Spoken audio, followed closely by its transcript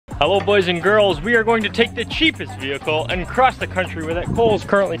Hello boys and girls, we are going to take the cheapest vehicle and cross the country with it. Cole's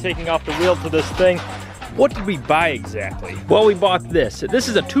currently taking off the wheel to this thing. What did we buy exactly? Well, we bought this. This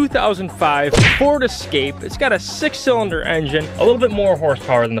is a 2005 Ford Escape. It's got a 6-cylinder engine, a little bit more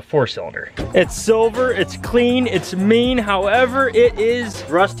horsepower than the 4-cylinder. It's silver, it's clean, it's mean, however, it is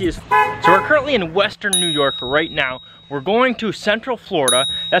rusty as f. So we're currently in Western New York right now. We're going to Central Florida.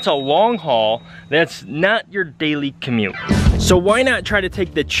 That's a long haul. That's not your daily commute. So why not try to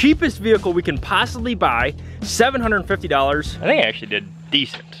take the cheapest vehicle we can possibly buy, $750. I think I actually did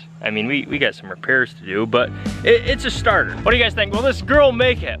decent. I mean, we got some repairs to do, but it's a starter. What do you guys think? Will this girl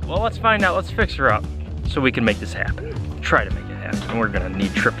make it? Well, let's find out. Let's fix her up so we can make this happen. Try to make it happen. And we're gonna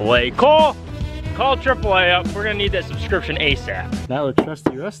need AAA. Call AAA up. We're gonna need that subscription ASAP. Now we're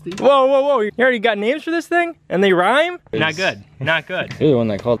trusty rusty. Whoa, whoa, whoa. You already got names for this thing? And they rhyme? Not good, not good. You're the one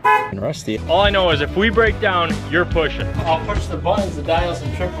that called rusty. All I know is if we break down, you're pushing. I'll push the buttons to dial some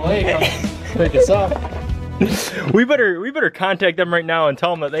AAA. Pick us up. We better contact them right now and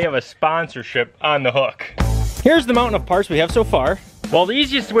tell them that they have a sponsorship on the hook. Here's the mountain of parts we have so far. Well, the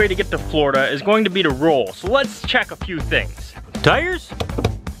easiest way to get to Florida is going to be to roll. So let's check a few things. Tires?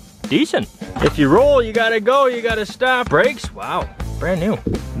 Decent. If you roll, you gotta go, you gotta stop. Brakes? Wow, brand new.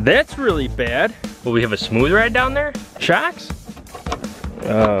 That's really bad. Will we have a smooth ride down there? Shocks?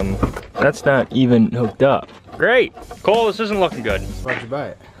 That's not even hooked up. Great. Cole, this isn't looking good. Why'd you buy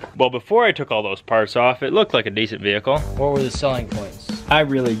it? Well, before I took all those parts off, it looked like a decent vehicle. What were the selling points? I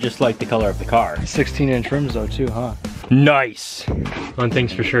really just like the color of the car. 16-inch rims though too, huh? Nice. One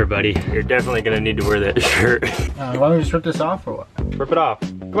thing's for sure, buddy. You're definitely gonna need to wear that shirt. Why don't we just rip this off or what? Rip it off.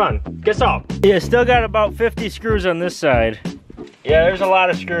 Come on, get this off. Yeah, still got about 50 screws on this side. Yeah, there's a lot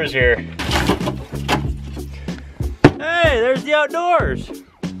of screws here. Hey, there's the outdoors.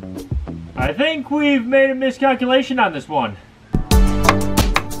 I think we've made a miscalculation on this one.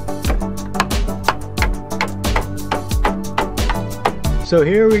 So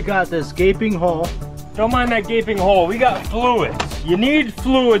here we got this gaping hole. Don't mind that gaping hole, we got fluids. You need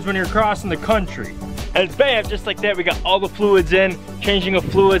fluids when you're crossing the country. And bam, just like that, we got all the fluids in. Changing of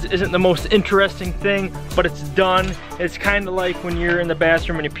fluids isn't the most interesting thing, but it's done. It's kind of like when you're in the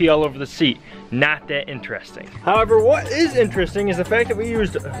bathroom and you pee all over the seat. Not that interesting. However, what is interesting is the fact that we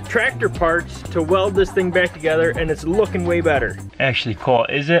used tractor parts to weld this thing back together, and it's looking way better. Actually, Cole,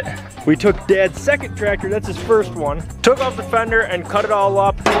 is it? We took Dad's second tractor, that's his first one, took off the fender and cut it all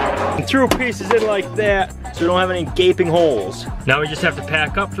up, and threw pieces in like that, so we don't have any gaping holes. Now we just have to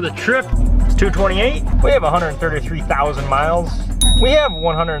pack up for the trip. It's 228. We have 133,000 miles. We have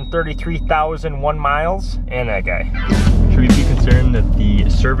 133,001 miles, and that guy. Should we be concerned that the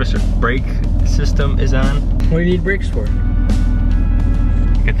service brake system is on? What do you need brakes for?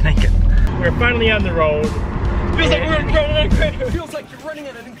 Good thinking. We're finally on the road. Feels like you're running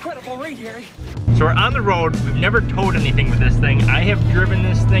at an incredible rate, Harry. So we're on the road. We've never towed anything with this thing. I have driven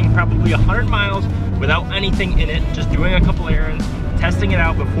this thing probably 100 miles without anything in it, just doing a couple errands, testing it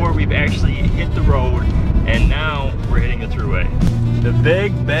out before we've actually hit the road, and now we're hitting the thruway. The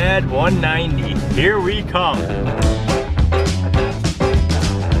big bad 190. Here we come.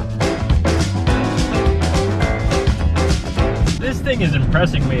 This thing is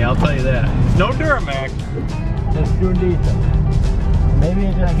impressing me, I'll tell you that. It's no Duramax. It's doing decent. Maybe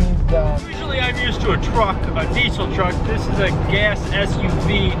it just needs, Usually I'm used to a truck, a diesel truck. This is a gas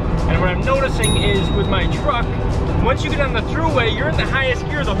SUV. And what I'm noticing is with my truck, once you get on the thruway, you're in the highest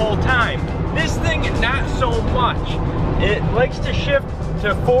gear the whole time. This thing, not so much. It likes to shift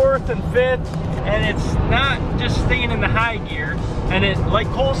to 4th and 5th, and it's not just staying in the high gear. And it, like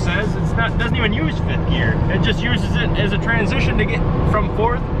Cole says, doesn't even use 5th gear. It just uses it as a transition to get from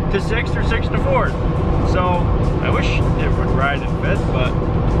 4th to 6th or 6th to 4th. So I wish it would ride in 5th,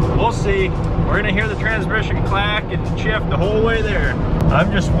 but we'll see. We're gonna hear the transmission clack and shift the whole way there.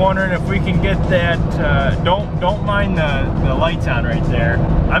 I'm just wondering if we can get that, don't mind the lights on right there.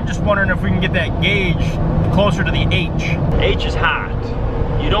 I'm just wondering if we can get that gauge closer to the H. H is hot.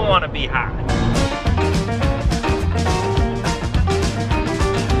 You don't want to be hot.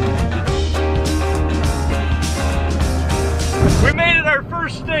 We made it our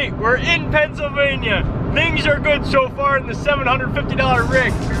first state. We're in Pennsylvania. Things are good so far in the $750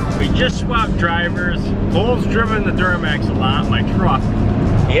 rig. We just swapped drivers. Cole's driven the Duramax a lot, my truck.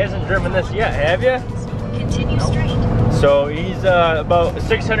 He hasn't driven this yet, have you? Continue straight. So he's about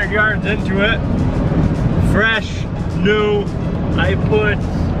 600 yards into it. Fresh, new. I put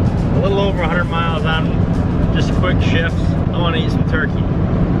a little over 100 miles on him. Just quick shifts. I want to eat some turkey.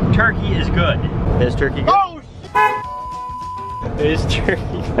 Turkey is good. Is turkey good? Oh! Is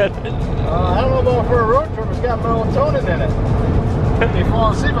turkey good? I don't know about for a road trip, it's got melatonin in it. They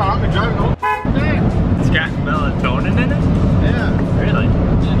fall asleep, I'm gonna drive the whole day. It's got melatonin in it? Yeah. Really?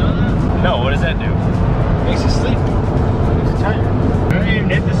 Did you know that? No, what does that do? Makes you sleep. Makes you tired. I haven't even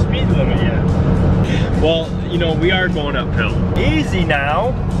hit the speed limit yet. Well, you know, we are going uphill. Easy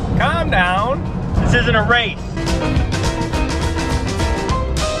now. Calm down. This isn't a race.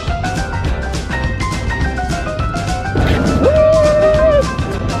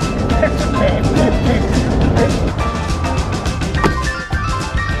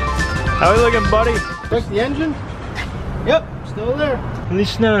 How are we looking, buddy? Check the engine. Yep, still there. At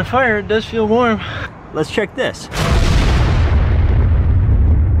least it's not on fire. It does feel warm. Let's check this.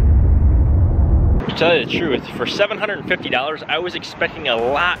 To tell you the truth, for $750, I was expecting a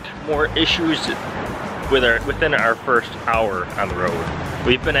lot more issues within our first hour on the road.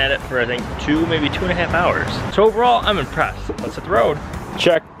 We've been at it for, I think, maybe 2.5 hours. So overall, I'm impressed. Let's hit the road.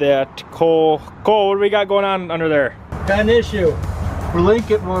 Check that coal. Cole, what do we got going on under there? Got an issue. We're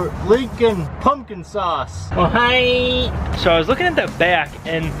leaking pumpkin sauce. Oh, hi. So I was looking at the back,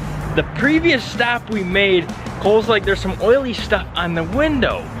 and the previous stop we made, Cole's like, there's some oily stuff on the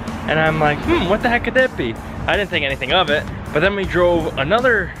window. And I'm like, what the heck could that be? I didn't think anything of it. But then we drove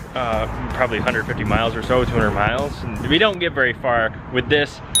another, probably 150 miles or so, 200 miles. And we don't get very far with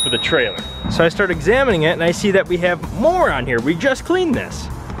this, with a trailer. So I start examining it, and I see that we have more on here. We just cleaned this.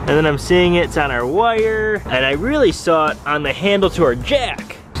 And then I'm seeing it's on our wire, and I really saw it on the handle to our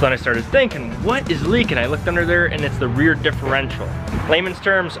jack. So then I started thinking, what is leaking? I looked under there, and it's the rear differential. Layman's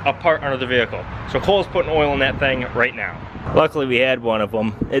terms, a part under the vehicle. So Cole's putting oil in that thing right now. Luckily we had one of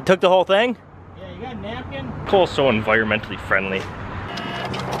them. It took the whole thing? Yeah, you got a napkin? Cole's so environmentally friendly.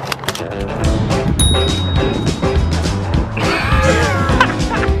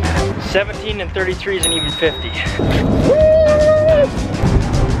 $17 and $33 is an even 50.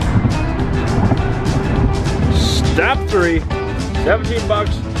 Stop 3, 17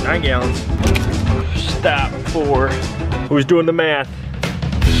 bucks, 9 gallons. Stop 4, who's doing the math?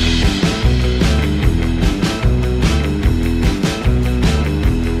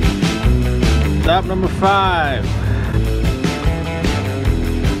 Stop number 5.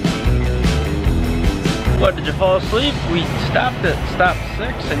 What, did you fall asleep? We stopped at stop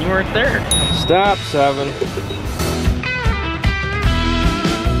 6 and you weren't there. Stop 7.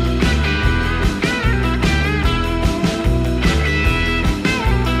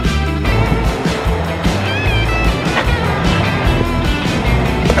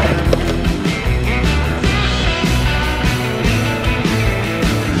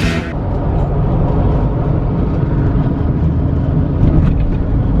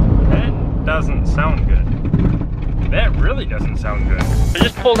 Doesn't sound good. That really doesn't sound good. I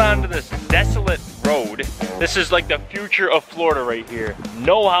just pulled onto this desolate road. This is like the future of Florida right here.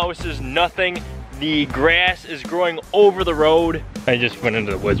 No houses, nothing. The grass is growing over the road. I just went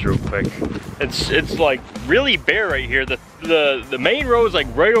into the woods real quick. It's like really bare right here. The main road is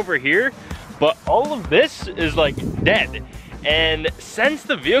like right over here, but all of this is like dead. And since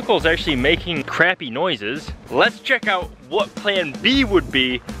the vehicle is actually making crappy noises, let's check out what plan B would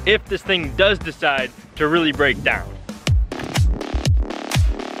be if this thing does decide to really break down.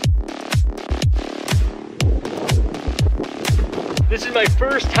 This is my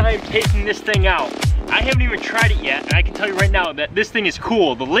first time taking this thing out. I haven't even tried it yet, and I can tell you right now that this thing is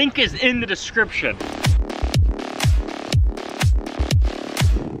cool. The link is in the description.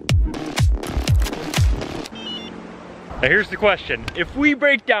 Now here's the question. If we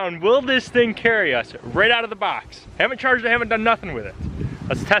break down, will this thing carry us right out of the box? Haven't charged it, haven't done nothing with it.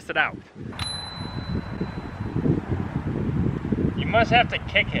 Let's test it out. You must have to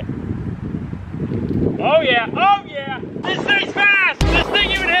kick it. Oh yeah, oh yeah! This thing's fast! This thing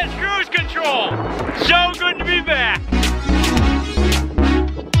even has cruise control! So good to be back!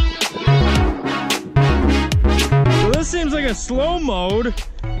 So this seems like a slow mode,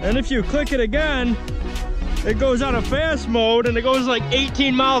 and if you click it again, it goes out of fast mode and it goes like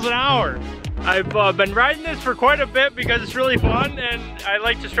 18 miles an hour. I've been riding this for quite a bit because it's really fun and I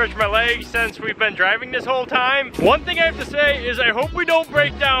like to stretch my legs since we've been driving this whole time. One thing I have to say is I hope we don't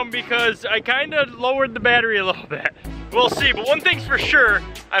break down because I kind of lowered the battery a little bit. We'll see, but one thing's for sure,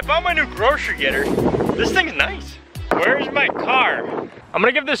 I found my new grocery getter. This thing's nice. Where's my car? I'm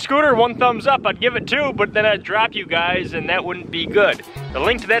gonna give this scooter 1 thumbs up. I'd give it 2, but then I'd drop you guys and that wouldn't be good. The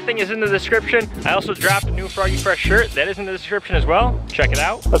link to that thing is in the description. I also dropped a new Froggy Fresh shirt. That is in the description as well. Check it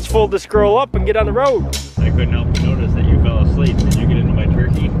out. Let's fold this girl up and get on the road. I couldn't help but notice that you fell asleep. Did you get into my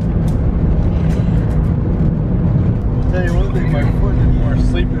turkey? I'll tell you one thing, my foot did more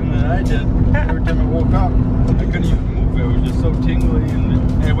sleeping than I did. Every time I woke up, I couldn't even move. It was just so tingly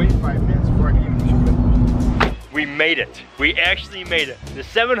and I waited 5 minutes before I could even move it. we made it. We actually made it. The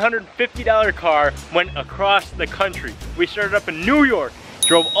 $750 car went across the country. We started up in New York,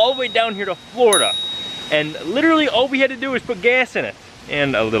 drove all the way down here to Florida, and literally all we had to do was put gas in it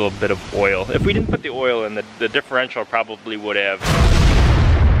and a little bit of oil. If we didn't put the oil in, the differential probably would have.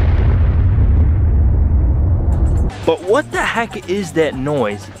 But what the heck is that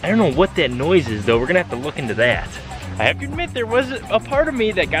noise? I don't know what that noise is though. We're gonna have to look into that. I have to admit, there was a part of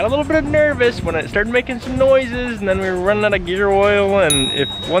me that got a little bit nervous when it started making some noises, and then we were running out of gear oil, and if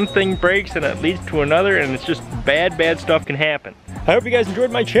one thing breaks, then it leads to another, and it's just bad stuff can happen. I hope you guys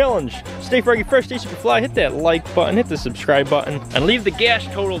enjoyed my challenge. Stay froggy fresh, stay super fly, hit that like button, hit the subscribe button, and leave the gas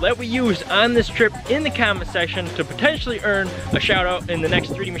total that we used on this trip in the comment section to potentially earn a shout out in the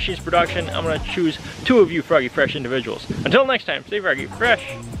next 3D Machines production. I'm gonna choose 2 of you froggy fresh individuals. Until next time, stay froggy fresh,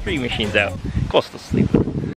 3D Machines out. Go still sleep.